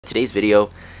Today's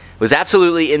video was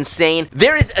absolutely insane.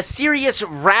 There is a serious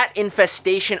rat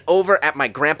infestation over at my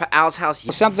Grandpa Al's house.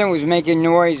 Something was making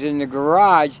noise in the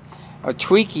garage, a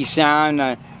tweaky sound,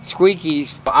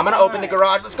 squeakies. I'm gonna open the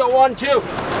garage. Let's go, 1, 2.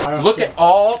 Look at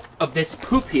all of this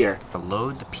poop here.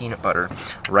 Load the peanut butter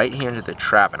right here into the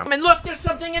trap. And look, there's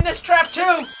something in this trap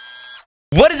too.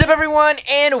 What is up, everyone,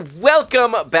 and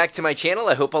welcome back to my channel.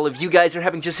 I hope all of you guys are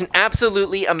having just an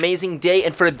absolutely amazing day.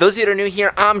 And for those of you that are new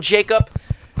here, I'm Jacob.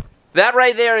 That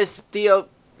right there is Theo.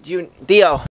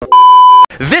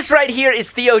 This right here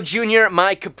is Theo Jr.,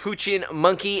 my capuchin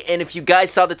monkey. And if you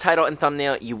guys saw the title and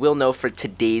thumbnail, you will know for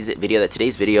today's video that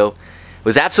today's video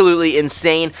was absolutely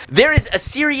insane. There is a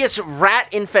serious rat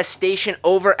infestation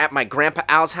over at my Grandpa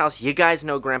Al's house. You guys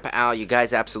know Grandpa Al. You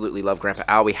guys absolutely love Grandpa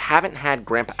Al. We haven't had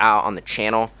Grandpa Al on the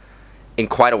channel in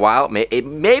quite a while. It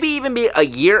maybe even be a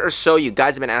year or so. You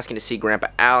guys have been asking to see Grandpa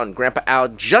Al, and Grandpa Al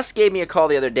just gave me a call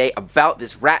the other day about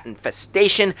this rat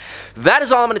infestation. That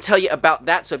is all I'm going to tell you about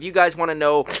that. So if you guys want to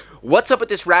know what's up with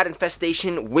this rat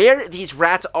infestation, where these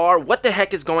rats are, what the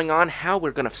heck is going on, how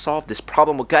we're going to solve this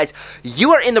problem, well, guys,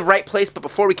 you are in the right place. But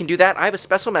before we can do that, I have a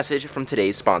special message from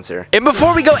today's sponsor. And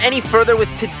before we go any further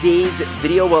with today's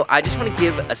video, well, I just want to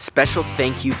give a special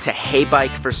thank you to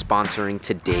HeyBike for sponsoring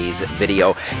today's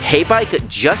video. HeyBike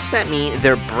just sent me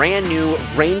their brand new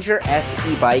Ranger S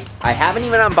e-bike. I haven't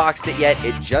even unboxed it yet.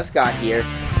 It just got here.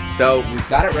 So we've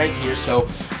got it right here. So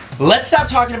let's stop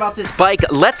talking about this bike.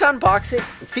 Let's unbox it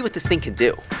and see what this thing can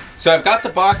do. So I've got the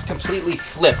box completely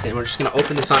flipped, and we're just gonna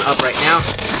open this on up right now.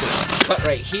 Cut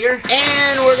right here,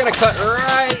 and we're gonna cut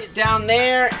right down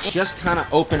there. And just kind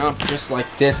of open up just like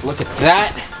this. Look at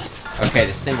that. Okay,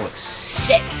 this thing looks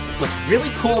sick. What's really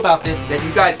cool about this that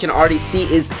you guys can already see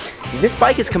is this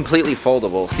bike is completely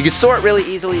foldable. You can store it really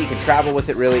easily, you can travel with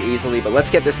it really easily, but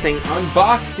let's get this thing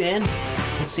unboxed in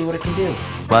and see what it can do.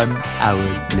 1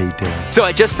 hour later. So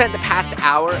I just spent the past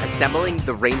hour assembling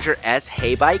the Ranger S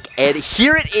HeyBike, and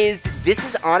here it is. This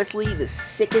is honestly the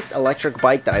sickest electric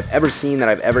bike that I've ever seen, that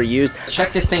I've ever used.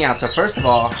 Check this thing out. So first of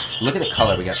all, look at the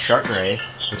color. We got sharp gray,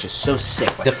 which is so sick.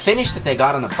 The finish that they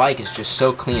got on the bike is just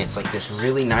so clean. It's like this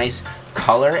really nice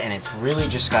color, and it's really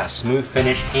just got a smooth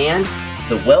finish, and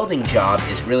the welding job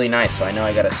is really nice. So I know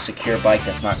I got a secure bike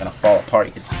that's not gonna fall apart.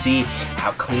 You can see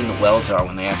how clean the welds are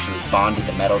when they actually bonded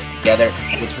the metals together.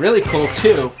 What's really cool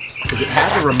too is it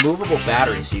has a removable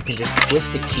battery, so you can just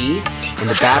twist the key and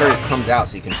the battery comes out,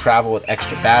 so you can travel with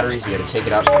extra batteries. You gotta take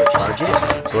it out to recharge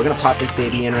it. So we're gonna pop this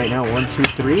baby in right now. 1, 2,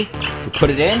 3. We put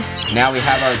it in. Now we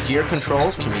have our gear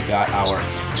controls. So we got our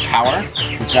power.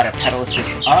 We've got our pedal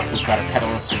assist up. We've got our pedal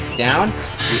assist down.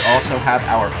 We also have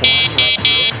our horn right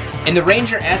here. And the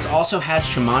Ranger S also has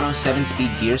Shimano 7-speed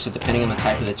gears, so depending on the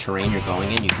type of the terrain you're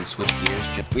going in, you can switch gears.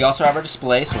 We also have our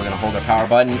display, so we're gonna hold our power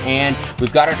button, and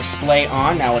we've got our display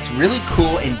on. Now what's really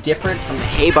cool and different from the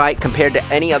HeyBike compared to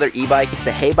any other e-bike is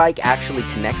the HeyBike actually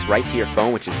connects right to your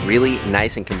phone, which is really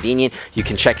nice and convenient. You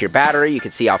can check your battery, you can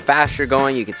see how fast you're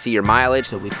going, you can see your mileage.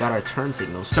 So we've got our turn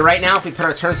signals. So right now, if we put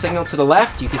our turn signal to the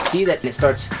left, you can see that it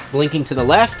starts blinking to the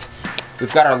left.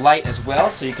 We've got our light as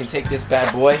well, so you can take this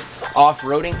bad boy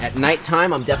off-roading at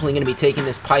nighttime. I'm definitely going to be taking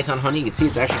this Python Honey. You can see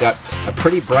it's actually got a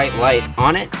pretty bright light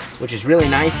on it, which is really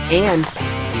nice, and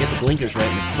you got the blinkers right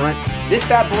in the front. This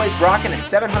bad boy is rocking a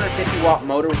 750-watt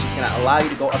motor, which is going to allow you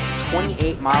to go up to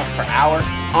 28 miles per hour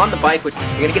on the bike, which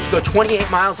you're going to get to go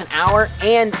 28 miles an hour,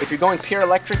 and if you're going pure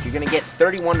electric, you're going to get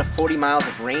 31 to 40 miles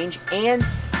of range, and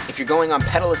if you're going on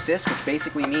pedal assist, which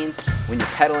basically means when you're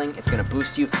pedaling, it's gonna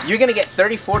boost you, you're gonna get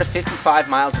 34 to 55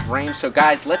 miles of range. So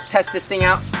guys, let's test this thing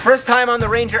out. First time on the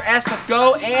Ranger S, let's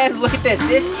go, and look at this.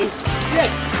 This is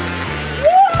sick.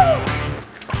 Woo!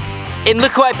 And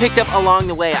look who I picked up along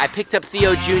the way. I picked up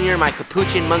Theo Jr., my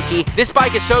capuchin monkey. This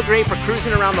bike is so great for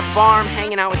cruising around the farm,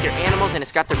 hanging out with your animals, and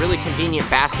it's got the really convenient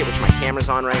basket, which my camera's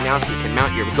on right now, so you can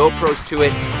mount your GoPros to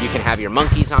it. You can have your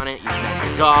monkeys on it, you can have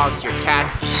your dogs, your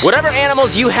cats, whatever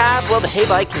animals you have, well, the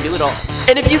HeyBike can do it all.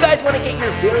 And if you guys want to get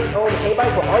your very own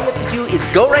HeyBike, well, all you have to do is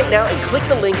go right now and click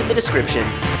the link in the description.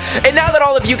 And now that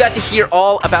all of you got to hear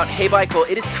all about HeyBike, well,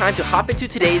 it is time to hop into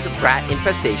today's rat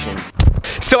infestation.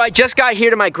 So I just got here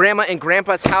to my grandma and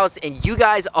grandpa's house, and you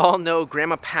guys all know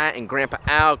Grandma Pat and Grandpa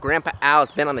Al. Grandpa Al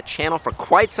has been on the channel for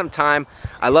quite some time.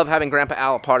 I love having Grandpa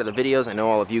Al a part of the videos. I know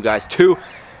all of you guys too.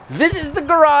 This is the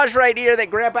garage right here that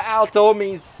Grandpa Al told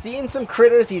me. He's seeing some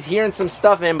critters, he's hearing some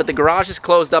stuff in, but the garage is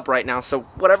closed up right now, so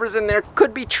whatever's in there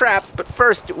could be trapped. But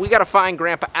first, we gotta find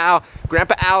Grandpa Al.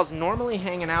 Grandpa Al's normally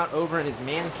hanging out over in his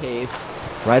man cave,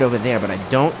 right over there, but I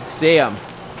don't see him.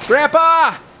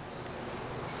 Grandpa!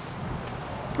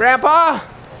 Grandpa!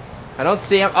 I don't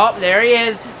see him. Oh, there he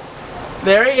is.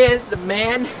 There he is, the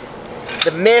man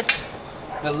the myth,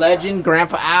 the legend,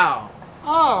 Grandpa Al.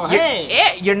 Oh,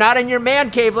 hey. You're not in your man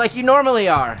cave like you normally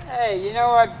are. Hey, you know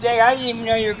what, Jake? I didn't even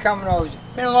know you were coming over. It's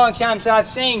been a long time since I've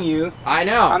seen you. I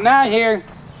know. I'm out here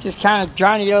just kind of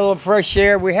trying to get a little fresh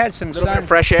air. We had some sun. A little bit of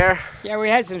fresh air? Yeah, we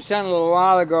had some sun a little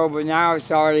while ago, but now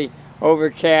it's already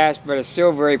overcast, but it's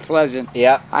still very pleasant.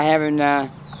 Yeah. I haven't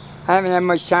had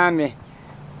much time to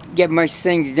get much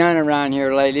things done around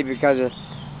here lately because I've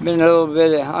been a little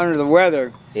bit under the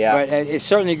weather. Yeah. But it's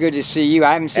certainly good to see you.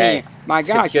 I haven't seen you. My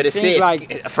gosh, it's good to see.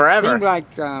 Like forever. It seems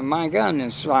like my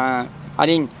goodness. I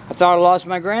thought I lost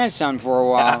my grandson for a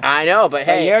while. I know, but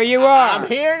hey, here you are. I'm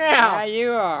here now. Yeah,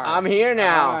 you are. I'm here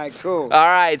now. All right, cool. All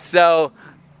right, so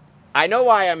I know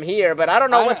why I'm here, but I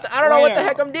don't know what the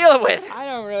heck I'm dealing with. I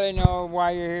don't really know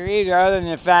why you're here either, other than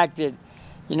the fact that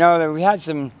that we had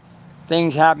some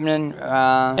things happening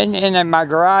in my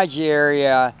garage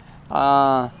area,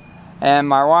 and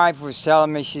my wife was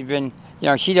telling me she's been,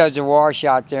 she does the wash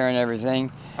out there and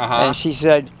everything, and she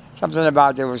said something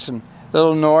about there was some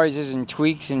little noises and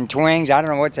tweaks and twings. I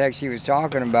don't know what the heck she was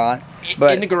talking about.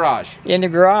 But in the garage. In the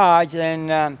garage,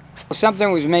 and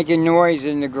something was making noise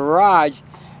in the garage,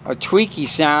 a tweaky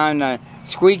sound,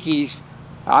 squeakies.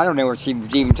 I don't know what she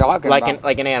was even talking about.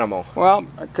 Like an animal. Well,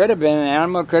 it could have been an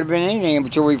animal, it could have been anything.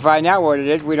 Until we find out what it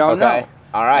is, we don't know.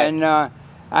 All right. And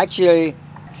actually,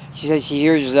 she says she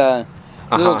hears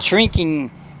little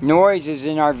trinking noises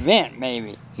in our vent,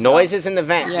 maybe. Noises in the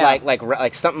vent, yeah.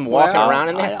 like something walking around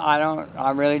in there.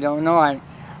 I really don't know.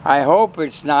 I hope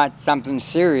it's not something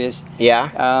serious.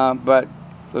 Yeah. But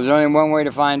there's only one way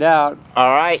to find out. All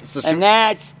right. And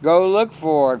that's go look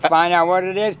for it, find out what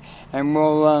it is, and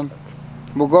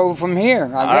we'll go from here, I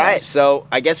guess. All right, so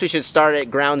I guess we should start at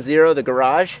ground zero, the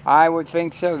garage? I would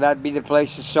think so. That'd be the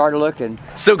place to start looking.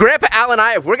 So Grandpa Al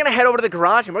and we're going to head over to the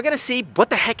garage and we're going to see what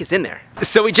the heck is in there.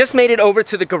 So we just made it over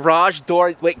to the garage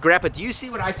door. Wait, Grandpa, do you see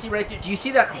what I see right there? Do you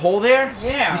see that hole there?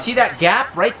 Yeah. You see that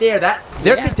gap right there?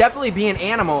 There could definitely be an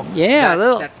animal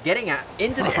that's getting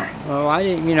into there. Well, I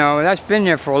didn't, that's been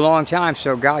there for a long time,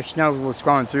 so gosh knows what's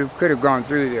going through. Could have gone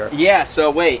through there. Yeah, so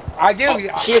wait. I do. Oh,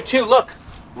 here too, look.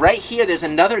 Right here, there's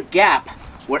another gap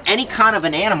where any kind of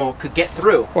an animal could get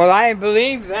through. Well, I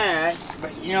believe that,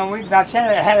 but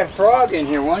I had a frog in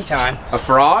here one time. A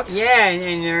frog? Yeah,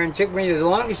 and it took me the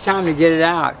longest time to get it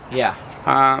out. Yeah.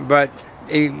 But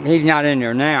he's not in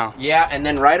there now. Yeah, and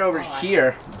then right over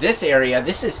here, this area,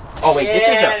 this is,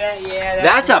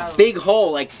 that's a big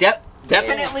hole. Like,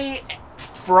 definitely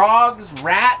frogs,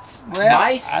 rats,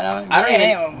 mice,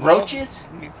 roaches?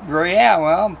 Yeah,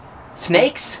 well.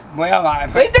 Snakes? Well,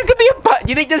 wait, there could be do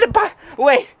you think there's a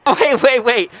wait. Do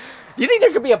you think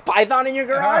there could be a python in your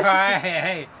garage?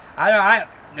 Hey,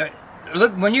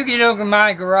 look, when you get over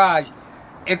my garage,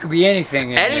 it could be anything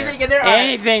in there. Anything in there?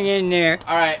 Anything in there.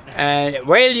 All right.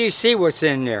 Wait till you see what's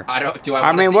in there. Wait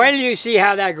till you see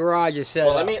how that garage is set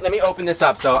up. Well, let me open this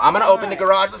up. So I'm gonna open the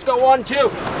garage. Let's go 1, 2.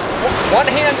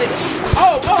 One-handed.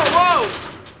 Oh, whoa.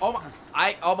 Oh my.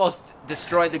 I almost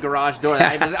destroyed the garage door.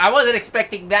 I wasn't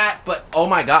expecting that, but oh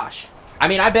my gosh! I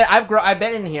mean, I've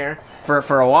been in here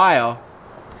for a while.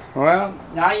 Well,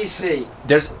 now you see.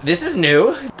 This is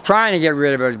new. Trying to get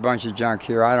rid of a bunch of junk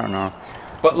here. I don't know.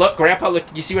 But look, Grandpa, look.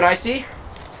 You see what I see?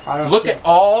 Look at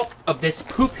all of this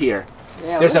poop here.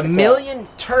 Yeah, there's a million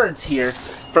turds here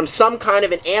from some kind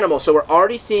of an animal. So we're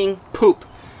already seeing poop.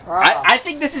 Wow. I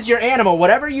think this is your animal.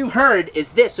 Whatever you heard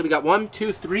is this. So we got 1,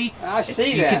 2, 3. I see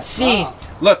that. You can see. Oh.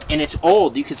 Look, and it's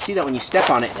old. You can see that when you step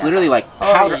on it. It's literally like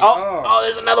powder. Oh,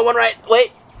 there's another one right.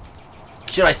 Wait.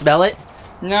 Should I smell it?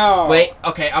 No. Wait.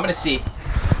 Okay, I'm gonna see.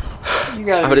 You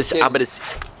gotta. I'm gonna see.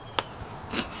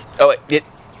 Oh, it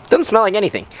doesn't smell like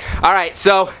anything. All right,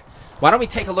 so why don't we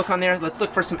take a look on there? Let's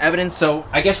look for some evidence. So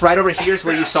I guess right over here is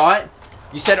where you saw it.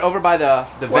 You said over by the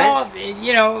vent? Well,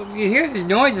 you hear the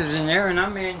noises in there, and I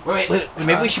mean... Wait,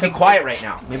 maybe we should be quiet right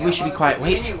now. Maybe we should be quiet.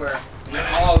 Wait. Anywhere.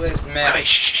 All this mess. Wait,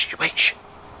 shh.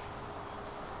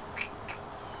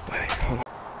 Wait, hold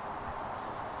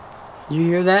on. You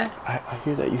hear that? I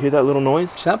hear that. You hear that little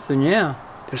noise? Something, yeah.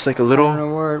 There's like a little... I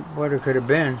don't know what it could have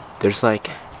been. There's like...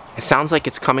 It sounds like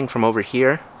it's coming from over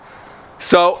here.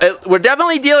 So, we're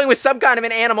definitely dealing with some kind of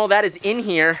an animal that is in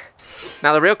here.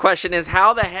 Now the real question is,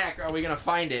 how the heck are we gonna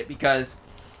find it? Because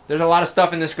there's a lot of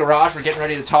stuff in this garage. We're getting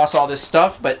ready to toss all this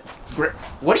stuff, but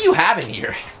what do you have in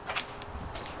here?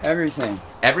 Everything.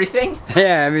 Everything?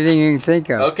 Yeah, everything you can think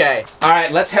of. Okay. All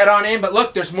right, let's head on in. But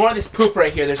look, there's more of this poop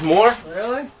right here. There's more.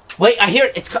 Really? Wait, I hear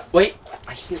it. Wait.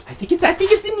 I think it's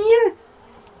in here.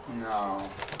 No.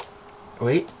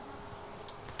 Wait.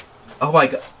 Oh my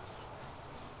god.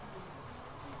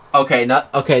 Okay,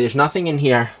 okay, there's nothing in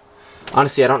here.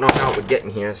 Honestly, I don't know how it would get in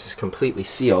here. This is completely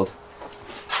sealed.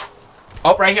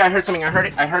 Oh, right here, I heard something. I heard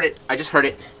it. I just heard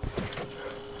it.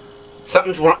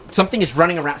 Something is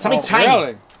running around. Something tiny.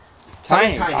 Really?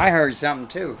 Something tiny. I heard something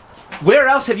too. Where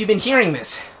else have you been hearing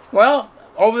this? Well,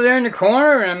 over there in the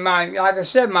corner, and like I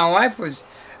said, my wife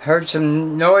heard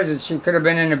some noise that she could have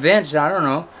been in the vents. I don't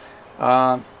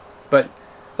know, but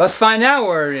let's find out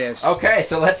where it is. Okay,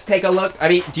 so let's take a look. I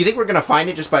mean, do you think we're gonna find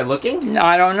it just by looking? No,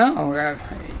 I don't know.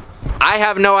 I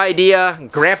have no idea.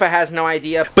 Grandpa has no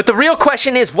idea. But the real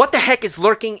question is, what the heck is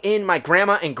lurking in my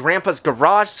grandma and grandpa's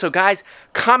garage? So guys,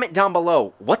 comment down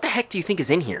below. What the heck do you think is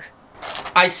in here?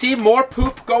 I see more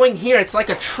poop going here. It's like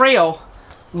a trail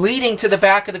leading to the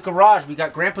back of the garage. We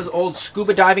got grandpa's old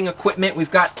scuba diving equipment. We've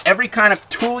got every kind of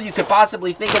tool you could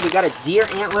possibly think of. We got a deer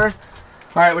antler.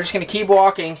 All right, we're just gonna keep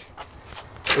walking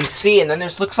and see. And then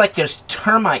looks like there's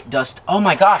termite dust. Oh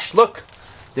my gosh, look.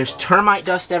 There's termite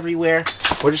dust everywhere.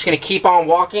 We're just gonna keep on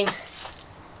walking.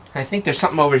 I think there's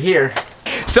something over here.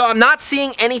 So I'm not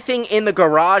seeing anything in the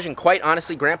garage, and quite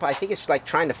honestly, Grandpa, I think it's like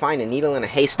trying to find a needle in a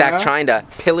haystack, trying to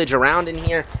pillage around in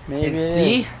here and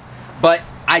see. But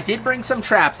I did bring some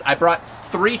traps. I brought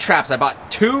 3 traps. I bought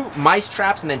 2 mice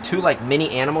traps and then 2 like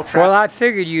mini animal traps. Well, I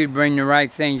figured you'd bring the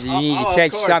right things. You need to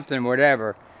catch something,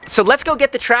 whatever. So let's go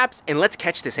get the traps and let's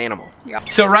catch this animal. Yeah.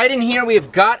 So right in here,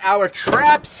 we've got our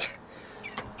traps.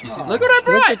 You see, look what I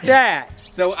brought. Look at that.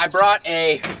 So I brought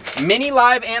a mini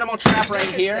live animal trap right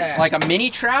here, like a mini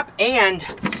trap, and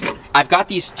I've got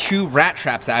these 2 rat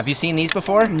traps. Have you seen these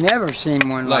before? Never seen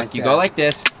one like that. Look, you go like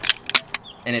this,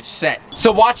 and it's set.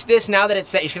 So watch this. Now that it's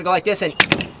set, you're just gonna go like this, and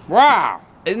wow,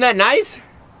 isn't that nice?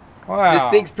 Wow, this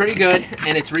thing's pretty good,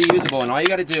 and it's reusable. And all you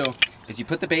got to do is you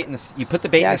put the bait in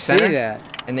the center,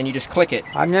 and then you just click it.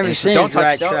 I've never seen a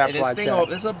rat trap like that.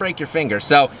 This will break your finger.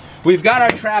 So we've got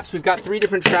our traps. We've got 3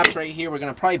 different traps right here. We're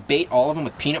gonna probably bait all of them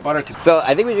with peanut butter. So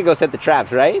I think we should go set the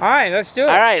traps, right? All right, let's do it.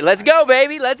 All right, let's go,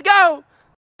 baby. Let's go.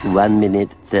 1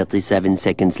 minute, 37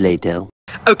 seconds later.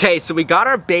 Okay, so we got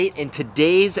our bait, and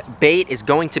today's bait is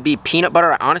going to be peanut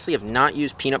butter. I honestly have not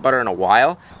used peanut butter in a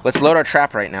while. Let's load our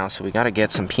trap right now. So we got to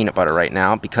get some peanut butter right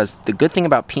now, because the good thing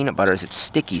about peanut butter is it's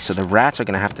sticky. So the rats are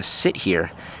going to have to sit here,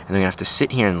 and they're going to have to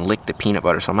sit here and lick the peanut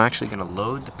butter. So I'm actually going to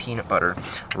load the peanut butter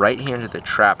right here into the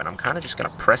trap, and I'm kind of just going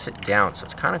to press it down so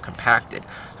it's kind of compacted.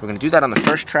 So we're going to do that on the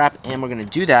first trap, and we're going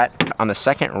to do that on the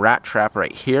second rat trap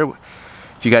right here.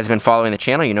 If you guys have been following the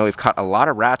channel, you know we've caught a lot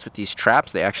of rats with these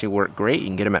traps. They actually work great. You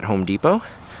can get them at Home Depot.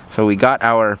 So we got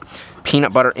our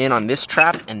peanut butter in on this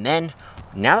trap, and then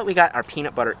now that we got our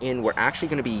peanut butter in, we're actually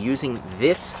going to be using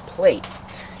this plate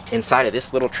inside of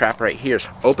this little trap right here. So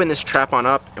open this trap on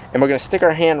up, and we're going to stick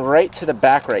our hand right to the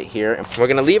back right here, and we're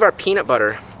going to leave our peanut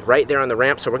butter right there on the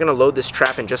ramp. So we're gonna load this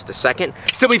trap in just a second.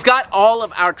 So we've got all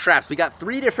of our traps. We got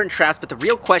 3 different traps, but the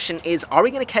real question is, are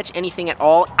we gonna catch anything at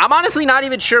all? I'm honestly not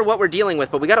even sure what we're dealing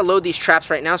with, but we gotta load these traps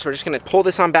right now. So we're just gonna pull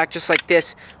this on back just like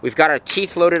this. We've got our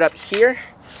teeth loaded up here,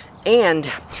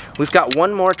 and we've got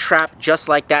 1 more trap just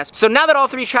like that. So now that all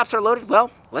 3 traps are loaded, well,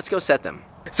 let's go set them.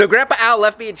 So Grandpa Al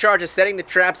left me in charge of setting the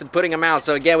traps and putting them out.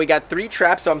 So again, we got 3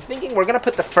 traps. So I'm thinking we're gonna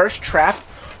put the first trap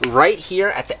right here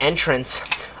at the entrance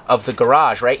of the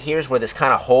garage. Right here is where this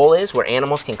kind of hole is, where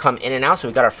animals can come in and out. So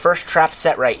we got our first trap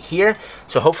set right here.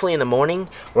 So hopefully in the morning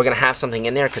we're gonna have something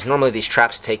in there, because normally these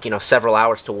traps take, you know, several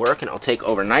hours to work, and it'll take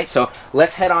overnight. So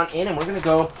let's head on in, and we're gonna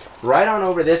go right on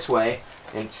over this way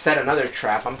and set another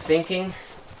trap. I'm thinking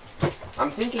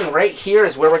right here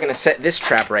is where we're gonna set this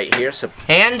trap right here. So,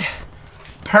 and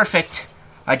perfect.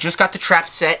 I just got the trap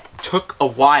set. Took a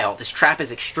while. This trap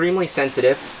is extremely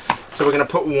sensitive. So we're gonna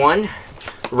put 1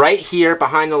 right here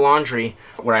behind the laundry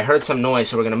where I heard some noise.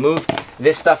 So we're gonna move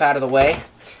this stuff out of the way,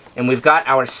 and we've got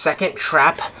our second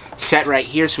trap set right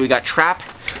here. So we got trap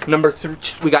number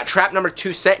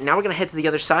 2 set. Now we're gonna head to the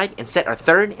other side and set our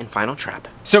 3rd and final trap.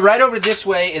 So right over this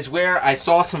way is where I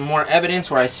saw some more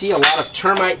evidence, where I see a lot of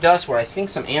termite dust, where I think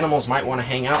some animals might want to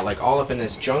hang out, like all up in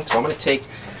this junk. So I'm gonna take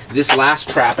this last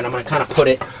trap, and I'm gonna kind of put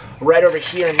it right over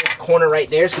here in this corner right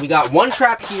there. So we got 1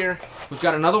 trap here, we've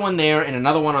got another one there, and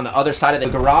another one on the other side of the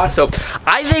garage. So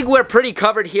I think we're pretty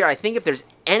covered here. I think if there's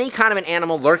any kind of an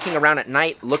animal lurking around at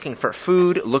night, looking for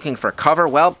food, looking for cover,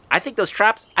 well, I think those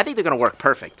traps, I think they're gonna work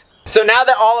perfect. So now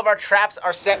that all of our traps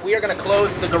are set, we are gonna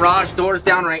close the garage doors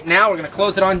down right now. We're gonna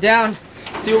close it on down,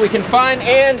 see what we can find,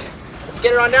 and let's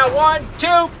get it on now. 1,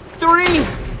 2, 3.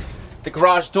 The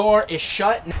garage door is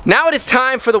shut. Now it is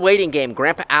time for the waiting game.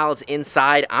 Grandpa Al is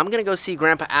inside. I'm gonna go see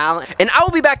Grandpa Al, and I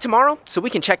will be back tomorrow so we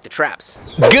can check the traps.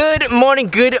 Good morning,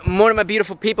 my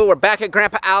beautiful people. We're back at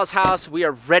Grandpa Al's house. We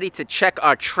are ready to check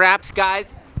our traps,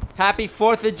 guys. Happy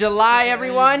 4th of July,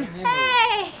 everyone.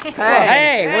 Hey! What's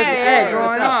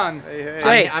going on?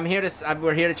 Hey. I'm here to.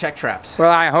 We're here to check traps.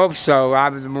 Well, I hope so. I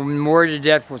was more to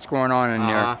death what's going on in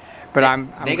there. But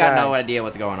I'm They got no idea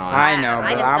what's going on. I know.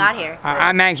 I just got here.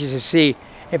 I'm anxious to see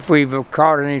if we've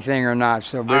caught anything or not.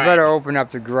 So we better open up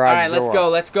the garage All right, door.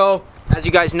 let's go. As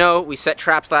you guys know, we set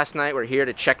traps last night. We're here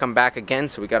to check them back again,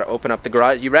 so we got to open up the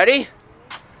garage. You ready?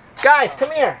 Guys,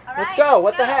 come here. All Let's right, go.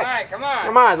 What the All heck? right, come on.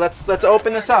 Come on, let's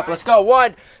open this up. Let's go.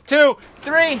 1, 2,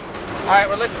 3. All right,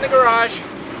 we're lifting the garage.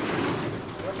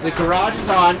 The garage is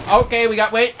on. Okay, we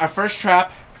got, wait, our first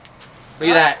trap. Look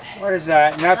at that. What is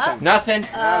that? Nothing. Nothing.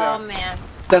 Oh man.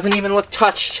 Doesn't even look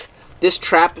touched. This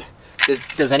trap,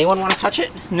 does anyone want to touch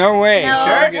it? No way. No,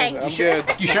 Sure? thanks. I'm good.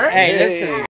 You sure? Hey,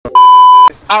 listen.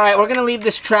 All right, we're gonna leave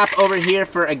this trap over here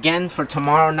for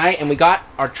tomorrow night, and we got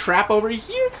our trap over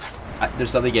here.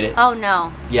 There's something in it. Oh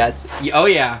no. Yes. Oh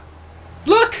yeah.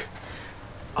 Look.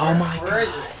 Oh my Where is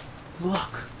God. it?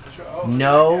 Look.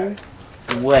 No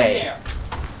way.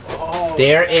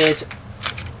 There is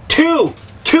two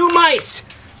mice.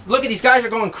 Look at these guys are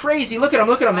going crazy. Look at them.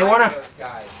 Look at them. They wanna.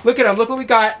 Look at them. Look what we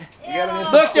got.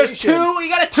 Look, there's 2. You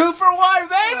got a 2 for 1,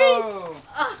 baby. Oh.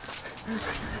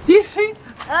 Do you see?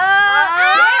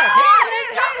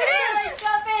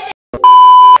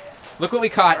 Look what we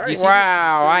caught. Do you see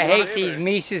Wow, I going on hate in these there?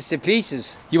 Mises to pieces.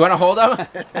 this? You want to hold them?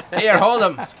 Here, hold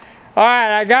them. All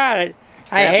right, I got it.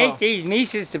 I Careful. hate these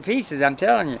Mises to pieces, I'm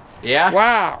telling you. Yeah.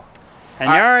 Wow. And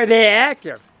All now are they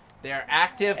active? They're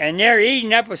active. And they're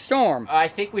eating up a storm. I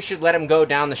think we should let them go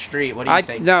down the street. What do you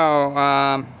think? No,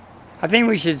 I think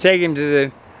we should take him to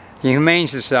the Humane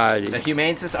Society. The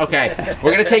Humane Society. Okay, we're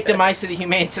gonna take the mice to the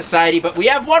Humane Society, but we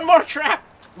have one more trap.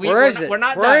 Where is it? We're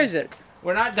not Where done. is it?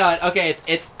 We're not done. Okay,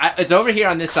 it's over here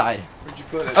on this side. Where'd you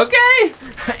put it?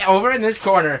 Okay, over in this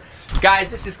corner, guys.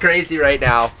 This is crazy right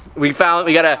now. We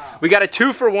got a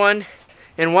 2 for 1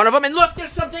 in one of them, and look,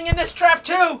 there's something in this trap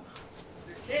too.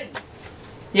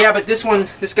 Yeah, but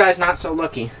this guy's not so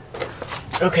lucky.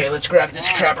 Okay, let's grab this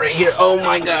trap right here. Oh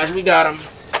my gosh, we got him.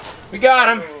 We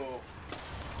got him.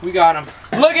 We got him.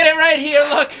 Look at him right here.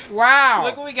 Look. Wow.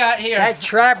 Look what we got here. That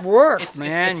trap worked, It's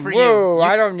man. for Whoa, you.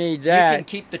 I don't need You that. can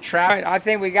keep the trap. I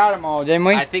think we got them all, didn't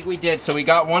we? I think we did. So we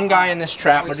got one guy in this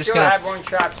trap. we We're just still gonna have one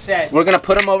trap set. we're gonna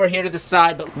put him over here to the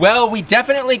side. But well, we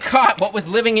definitely caught what was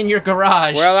living in your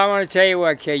garage. Well, I want to tell you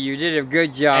what, Kay, you did a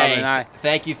good job, hey, and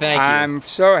thank you. I'm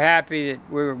so happy that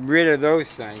we're rid of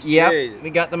those things. Yep, Jeez. we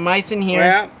got the mice in here.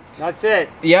 Well, that's it.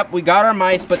 Yep, we got our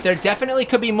mice, but there definitely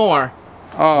could be more.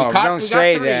 Oh, we got don't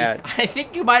say 3. that. I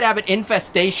think you might have an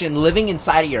infestation living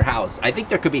inside of your house. I think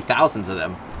there could be thousands of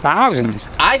them. Thousands.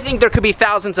 I think there could be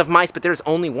thousands of mice, but there's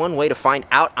only one way to find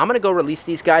out. I'm gonna go release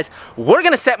these guys. We're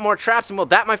gonna set more traps, and well,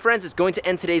 that, my friends, is going to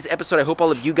end today's episode. I hope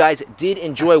all of you guys did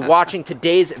enjoy watching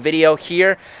today's video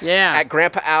here at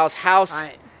Grandpa Al's house.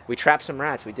 We trapped some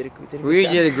rats. We did a good job. We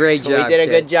did a great job. We did a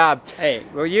Kay. good job. Hey,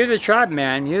 well, you're the trap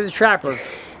man. You're the trapper.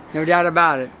 No doubt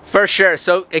about it. For sure.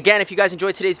 So again, if you guys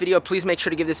enjoyed today's video, please make sure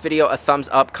to give this video a thumbs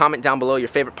up. Comment down below your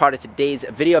favorite part of today's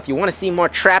video. If you want to see more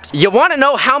traps, you want to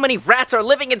know how many rats are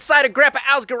living inside of Grandpa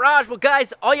Al's garage, well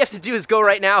guys, all you have to do is go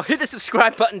right now, hit the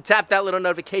subscribe button, tap that little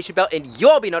notification bell, and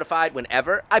you'll be notified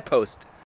whenever I post.